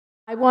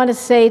I want to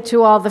say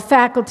to all the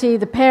faculty,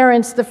 the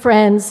parents, the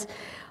friends,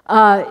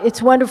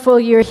 it's wonderful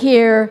you're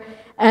here.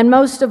 And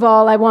most of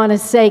all, I want to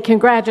say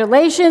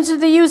congratulations to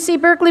the UC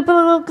Berkeley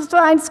Political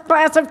Science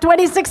class of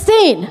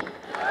 2016.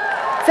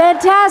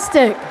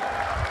 Fantastic.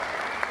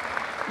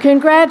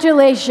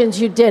 Congratulations,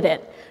 you did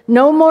it.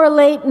 No more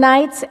late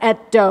nights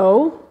at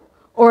Doe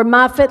or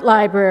Moffitt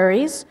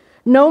libraries.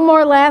 No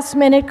more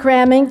last-minute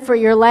cramming for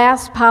your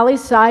last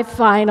poli-sci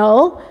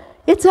final.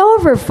 It's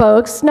over,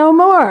 folks, no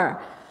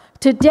more.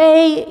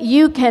 Today,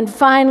 you can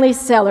finally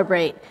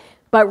celebrate.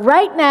 But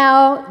right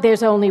now,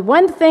 there's only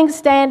one thing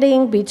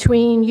standing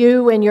between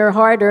you and your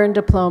hard-earned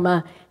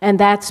diploma, and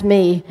that's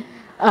me.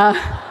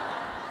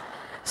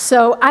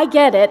 So I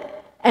get it,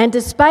 and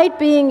despite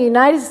being a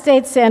United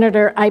States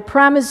Senator, I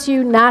promise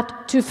you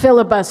not to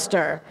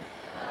filibuster.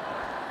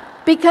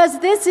 Because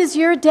this is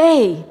your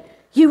day.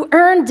 You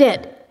earned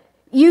it.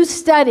 You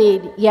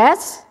studied,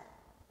 yes?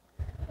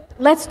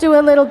 Let's do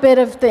a little bit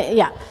of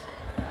the,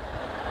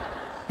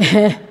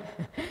 yeah.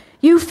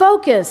 You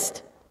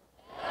focused.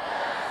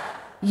 Yes.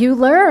 You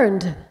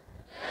learned.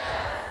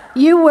 Yes.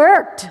 You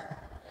worked. Yes.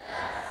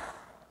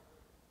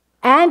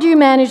 And you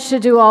managed to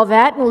do all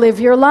that and live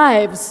your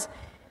lives.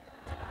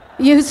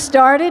 You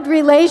started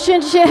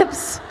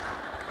relationships.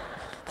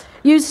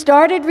 You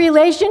started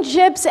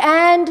relationships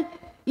and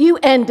you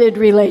ended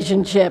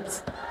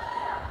relationships.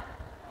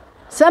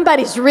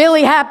 Somebody's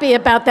really happy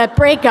about that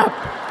breakup.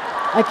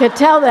 I could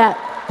tell that.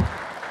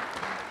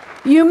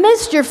 You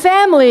missed your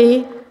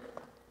family,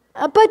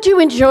 but you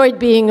enjoyed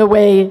being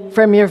away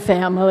from your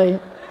family.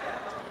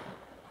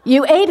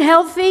 You ate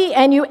healthy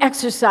and you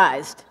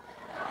exercised.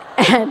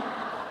 And,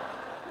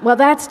 well,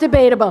 that's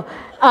debatable.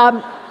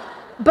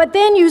 But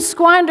then you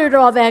squandered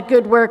all that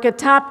good work at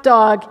Top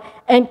Dog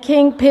and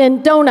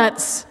Kingpin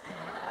Donuts.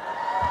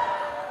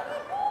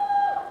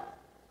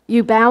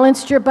 You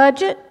balanced your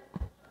budget.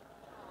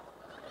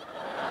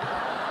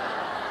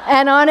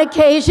 And on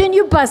occasion,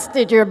 you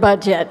busted your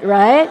budget,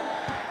 right?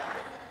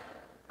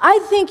 I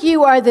think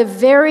you are the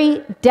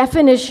very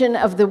definition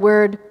of the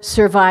word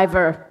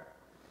survivor.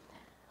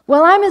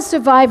 Well, I'm a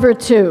survivor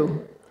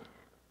too.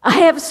 I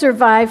have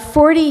survived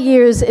 40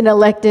 years in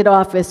elected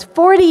office.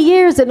 40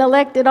 years in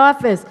elected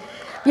office.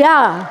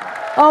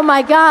 Yeah. Oh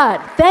my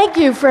God. Thank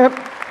you for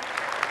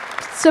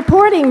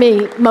supporting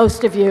me,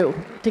 most of you,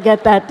 to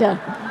get that done.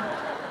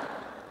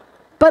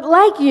 But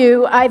like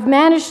you, I've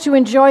managed to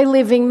enjoy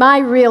living my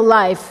real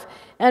life.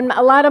 And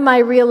a lot of my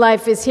real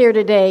life is here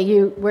today.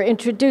 You were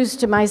introduced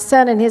to my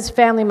son and his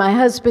family. My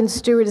husband,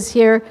 Stuart, is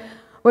here.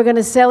 We're going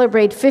to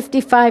celebrate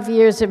 55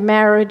 years of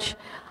marriage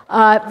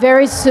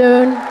very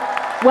soon.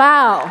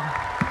 Wow.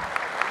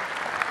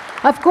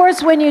 Of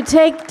course, when you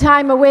take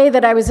time away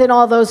that I was in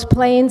all those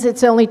planes,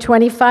 it's only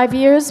 25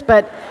 years,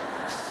 but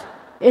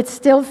it's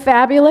still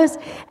fabulous.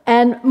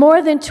 And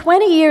more than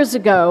 20 years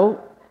ago,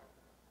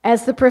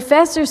 as the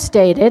professor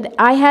stated,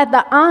 I had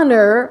the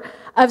honor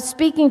of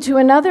speaking to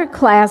another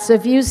class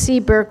of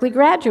UC Berkeley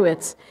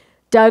graduates.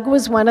 Doug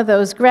was one of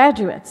those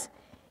graduates.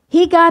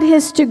 He got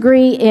his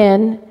degree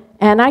in,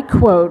 and I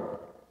quote,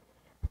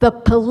 "the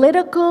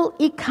political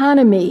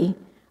economy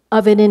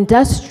of an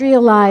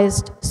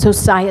industrialized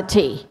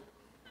society."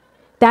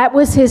 That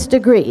was his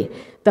degree,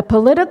 the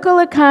political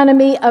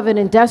economy of an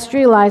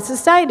industrialized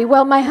society.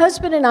 Well, my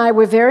husband and I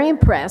were very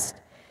impressed,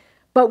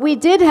 but we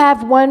did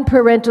have one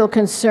parental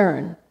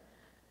concern.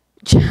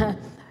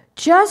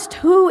 Just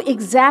who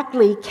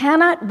exactly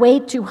cannot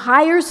wait to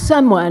hire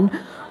someone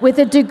with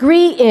a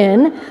degree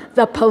in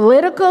the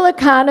political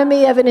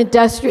economy of an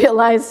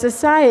industrialized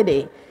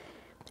society?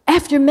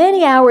 After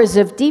many hours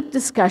of deep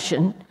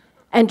discussion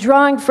and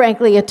drawing,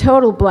 frankly, a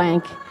total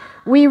blank,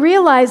 we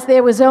realized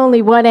there was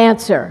only one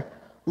answer: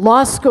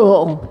 law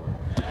school.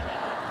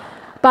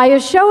 By a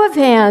show of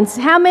hands,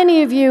 how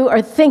many of you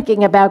are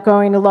thinking about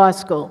going to law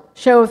school?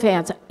 Show of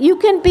hands. You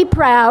can be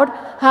proud.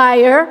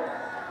 Higher.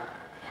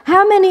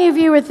 How many of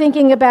you are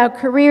thinking about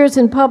careers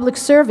in public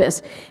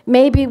service,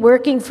 maybe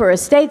working for a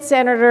state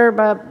senator,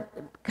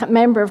 a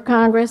member of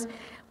Congress?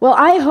 Well,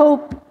 I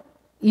hope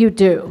you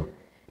do,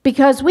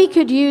 because we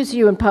could use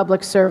you in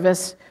public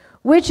service,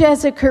 which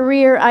as a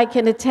career I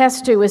can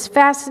attest to is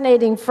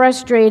fascinating,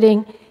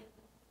 frustrating,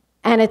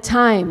 and at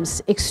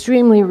times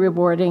extremely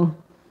rewarding.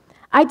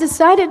 I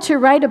decided to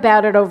write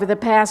about it over the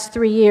past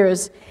 3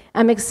 years.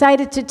 I'm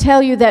excited to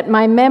tell you that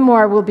my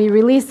memoir will be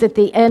released at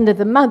the end of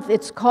the month.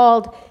 It's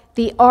called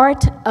The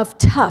Art of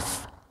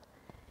Tough,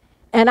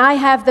 and I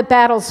have the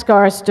battle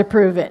scars to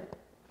prove it.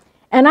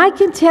 And I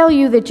can tell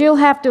you that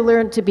you'll have to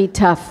learn to be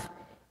tough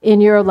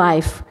in your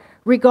life,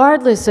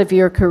 regardless of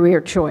your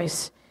career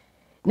choice.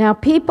 Now,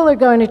 people are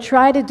going to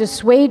try to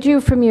dissuade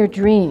you from your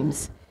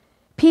dreams.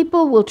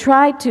 People will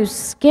try to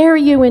scare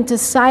you into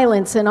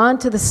silence and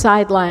onto the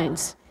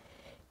sidelines.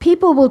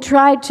 People will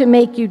try to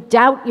make you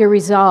doubt your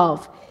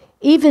resolve,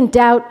 even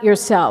doubt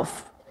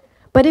yourself.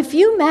 But if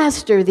you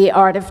master the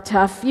art of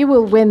tough, you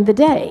will win the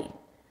day.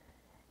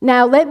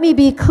 Now, let me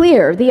be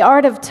clear. The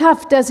art of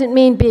tough doesn't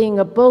mean being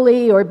a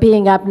bully or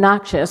being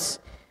obnoxious.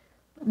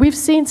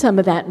 We've seen some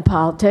of that in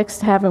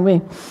politics, haven't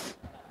we?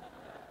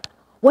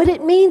 What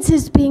it means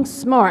is being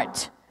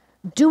smart,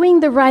 doing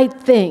the right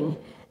thing,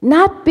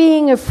 not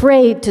being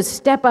afraid to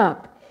step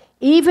up,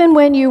 even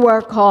when you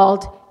are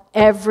called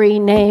every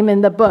name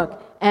in the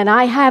book. And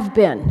I have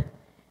been,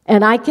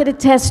 and I could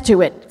attest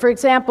to it. For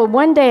example,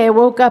 one day I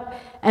woke up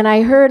and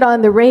I heard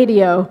on the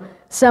radio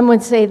someone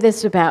say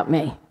this about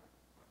me.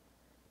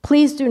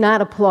 Please do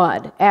not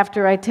applaud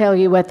after I tell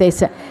you what they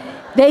said.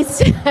 They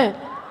said,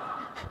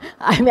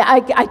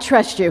 I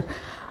trust you.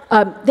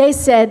 They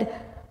said,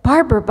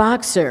 Barbara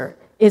Boxer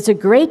is a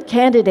great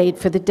candidate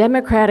for the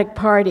Democratic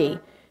Party,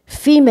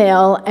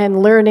 female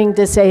and learning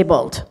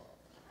disabled.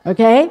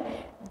 Okay?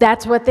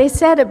 That's what they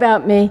said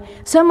about me.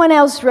 Someone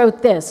else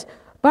wrote this.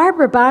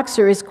 Barbara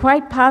Boxer is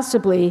quite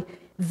possibly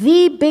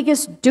the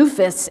biggest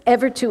doofus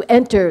ever to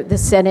enter the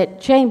Senate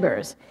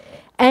chambers.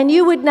 And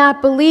you would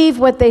not believe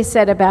what they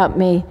said about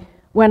me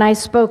when I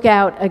spoke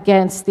out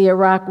against the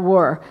Iraq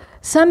War.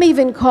 Some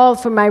even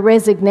called for my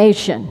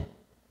resignation.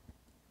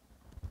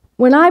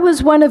 When I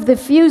was one of the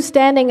few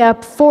standing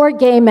up for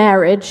gay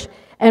marriage,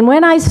 and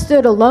when I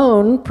stood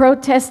alone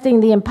protesting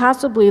the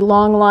impossibly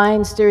long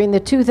lines during the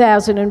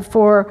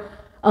 2004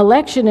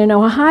 election in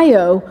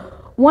Ohio,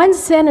 one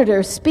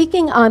senator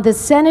speaking on the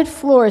Senate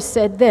floor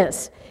said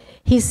this.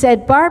 He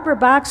said, Barbara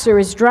Boxer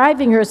is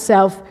driving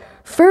herself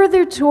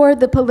further toward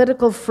the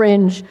political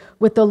fringe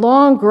with the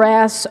long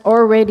grass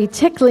already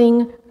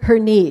tickling her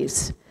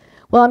knees.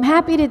 Well, I'm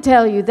happy to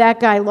tell you that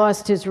guy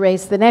lost his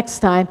race the next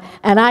time,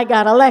 and I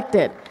got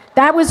elected.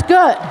 That was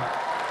good.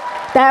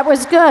 That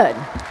was good.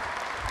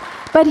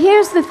 But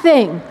here's the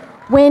thing.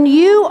 When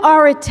you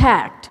are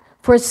attacked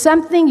for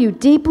something you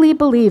deeply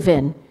believe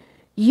in,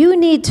 you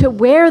need to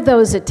wear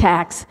those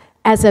attacks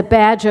as a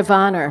badge of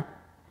honor.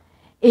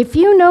 If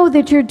you know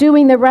that you're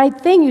doing the right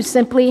thing, you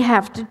simply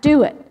have to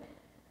do it.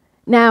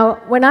 Now,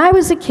 when I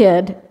was a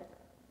kid,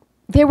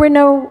 there were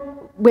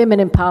no women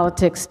in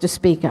politics to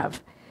speak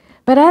of.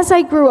 But as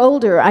I grew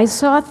older, I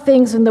saw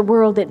things in the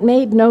world that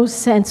made no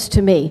sense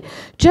to me,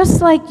 just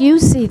like you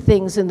see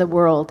things in the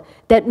world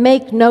that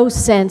make no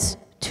sense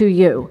to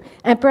you.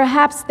 And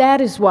perhaps that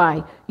is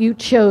why you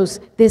chose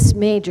this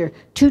major,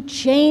 to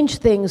change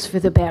things for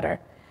the better.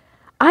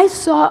 I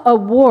saw a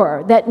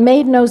war that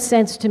made no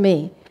sense to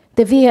me,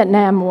 the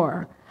Vietnam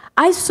War.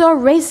 I saw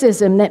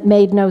racism that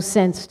made no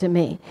sense to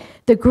me.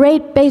 The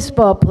great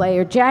baseball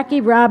player,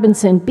 Jackie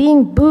Robinson,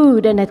 being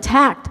booed and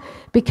attacked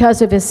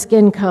because of his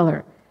skin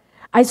color.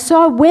 I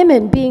saw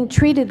women being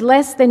treated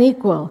less than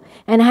equal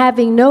and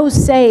having no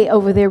say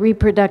over their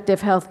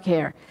reproductive health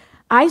care.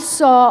 I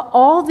saw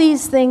all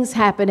these things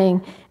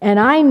happening, and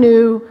I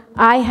knew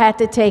I had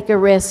to take a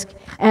risk,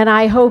 and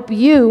I hope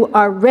you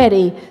are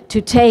ready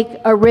to take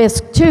a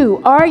risk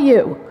too. Are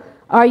you?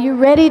 Are you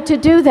ready to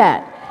do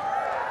that?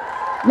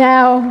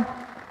 Now,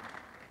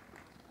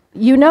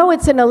 you know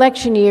it's an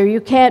election year, you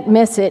can't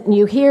miss it, and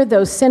you hear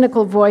those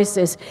cynical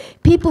voices,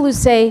 people who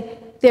say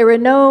there's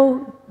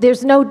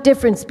no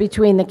difference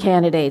between the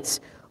candidates.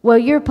 Well,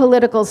 you're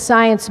political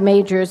science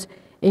majors,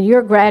 and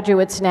you're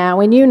graduates now,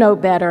 and you know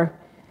better.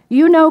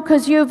 You know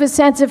because you have a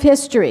sense of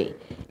history.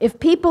 If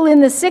people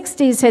in the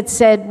 60s had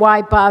said,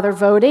 why bother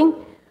voting,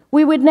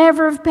 we would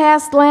never have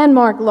passed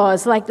landmark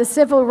laws like the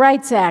Civil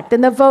Rights Act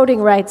and the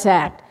Voting Rights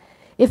Act.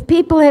 If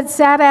people had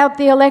sat out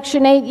the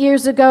election 8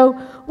 years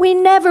ago, we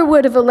never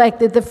would have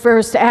elected the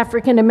first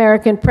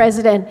African-American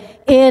president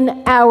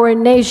in our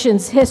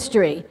nation's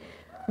history.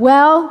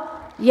 Well,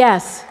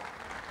 yes.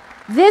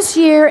 This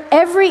year,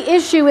 every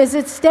issue is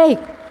at stake.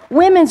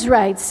 Women's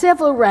rights,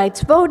 civil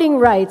rights, voting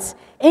rights,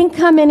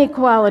 income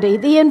inequality,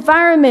 the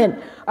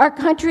environment, our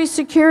country's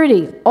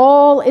security,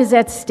 all is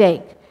at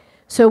stake.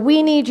 So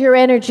we need your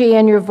energy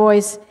and your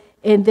voice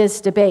in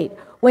this debate.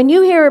 When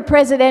you hear a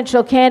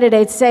presidential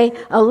candidate say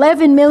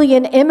 11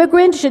 million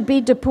immigrants should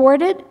be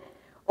deported,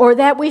 or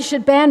that we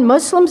should ban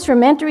Muslims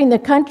from entering the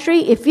country,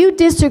 if you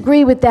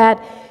disagree with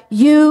that,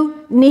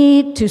 you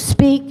need to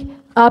speak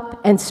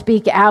up and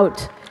speak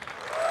out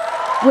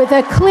with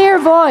a clear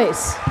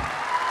voice.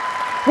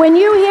 When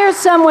you hear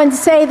someone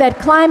say that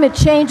climate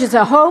change is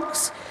a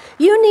hoax,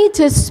 you need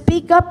to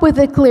speak up with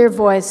a clear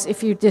voice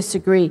if you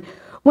disagree.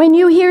 When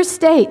you hear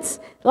states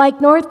like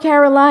North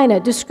Carolina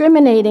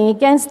discriminating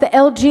against the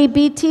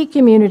LGBT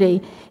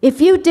community, if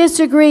you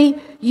disagree,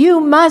 you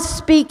must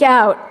speak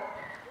out.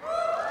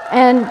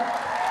 And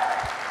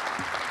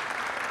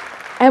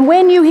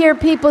when you hear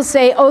people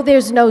say, oh,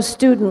 there's no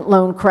student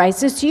loan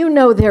crisis, you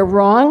know they're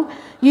wrong.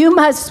 You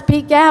must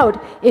speak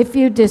out if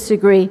you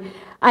disagree.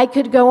 I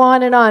could go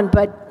on,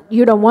 but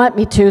you don't want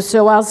me to,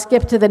 so I'll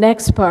skip to the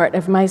next part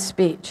of my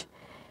speech.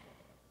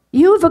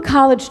 You have a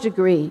college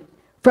degree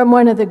from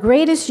one of the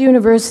greatest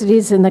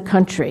universities in the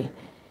country.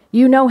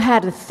 You know how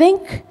to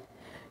think,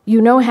 you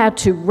know how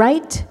to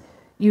write,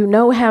 you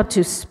know how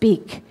to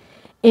speak.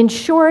 In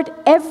short,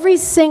 every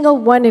single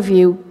one of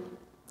you,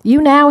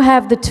 you now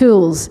have the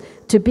tools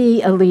to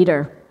be a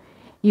leader.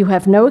 You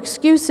have no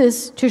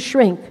excuses to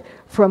shrink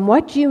from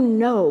what you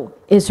know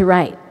is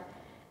right.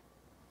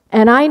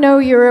 And I know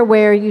you're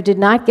aware you did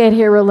not get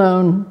here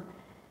alone,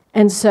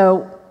 and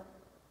so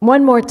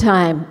One more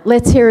time,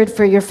 let's hear it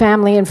for your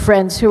family and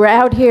friends who are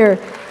out here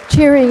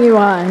cheering you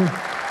on.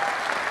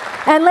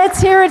 And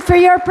let's hear it for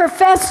your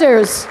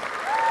professors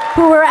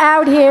who are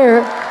out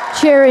here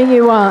cheering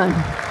you on.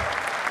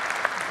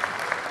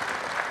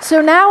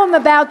 So now I'm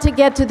about to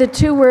get to the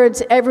two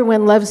words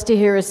everyone loves to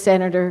hear a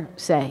senator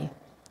say.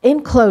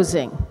 In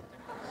closing,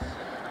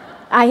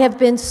 I have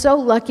been so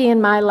lucky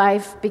in my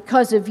life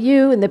because of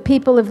you and the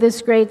people of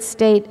this great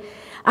state.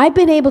 I've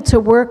been able to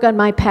work on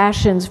my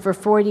passions for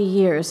 40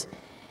 years.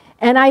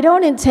 And I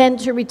don't intend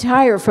to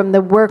retire from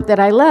the work that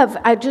I love.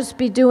 I'd just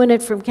be doing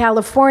it from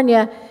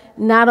California,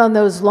 not on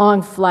those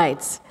long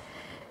flights.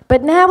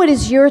 But now it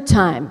is your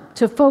time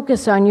to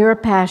focus on your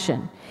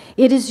passion.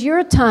 It is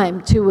your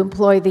time to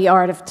employ the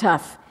art of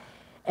tough.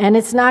 And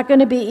it's not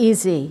going to be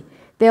easy.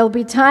 There'll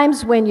be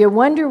times when you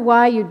wonder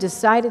why you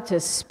decided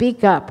to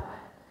speak up.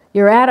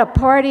 You're at a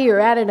party, you're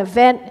at an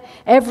event,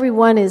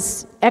 everyone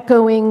is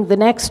echoing the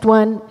next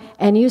one,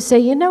 and you say,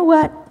 you know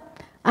what?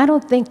 I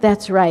don't think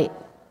that's right.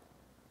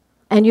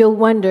 And you'll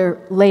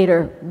wonder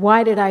later,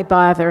 why did I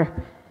bother?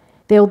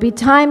 There'll be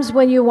times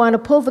when you want to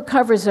pull the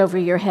covers over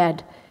your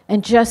head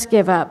and just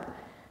give up.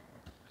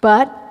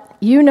 But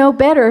you know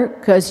better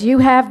because you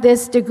have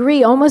this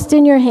degree almost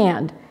in your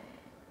hand.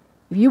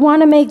 If you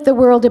want to make the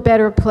world a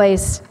better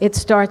place, it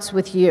starts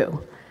with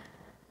you.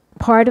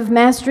 Part of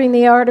mastering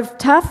the art of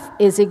tough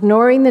is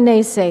ignoring the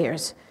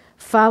naysayers,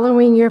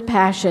 following your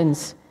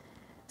passions.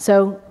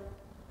 So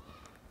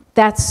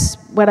that's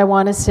what I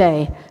want to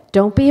say.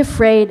 Don't be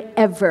afraid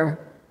ever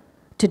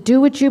to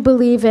do what you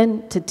believe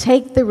in, to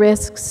take the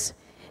risks.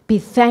 Be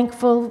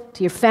thankful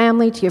to your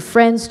family, to your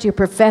friends, to your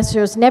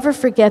professors. Never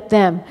forget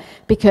them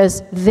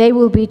because they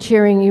will be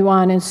cheering you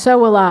on, and so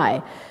will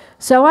I.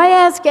 So I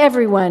ask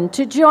everyone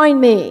to join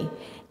me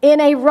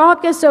in a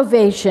raucous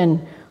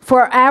ovation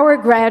for our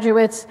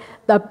graduates,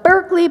 the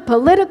Berkeley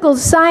Political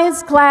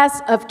Science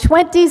class of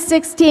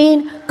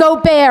 2016. Go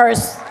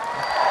Bears!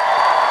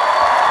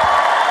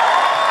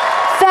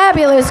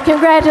 Fabulous,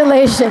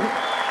 congratulations.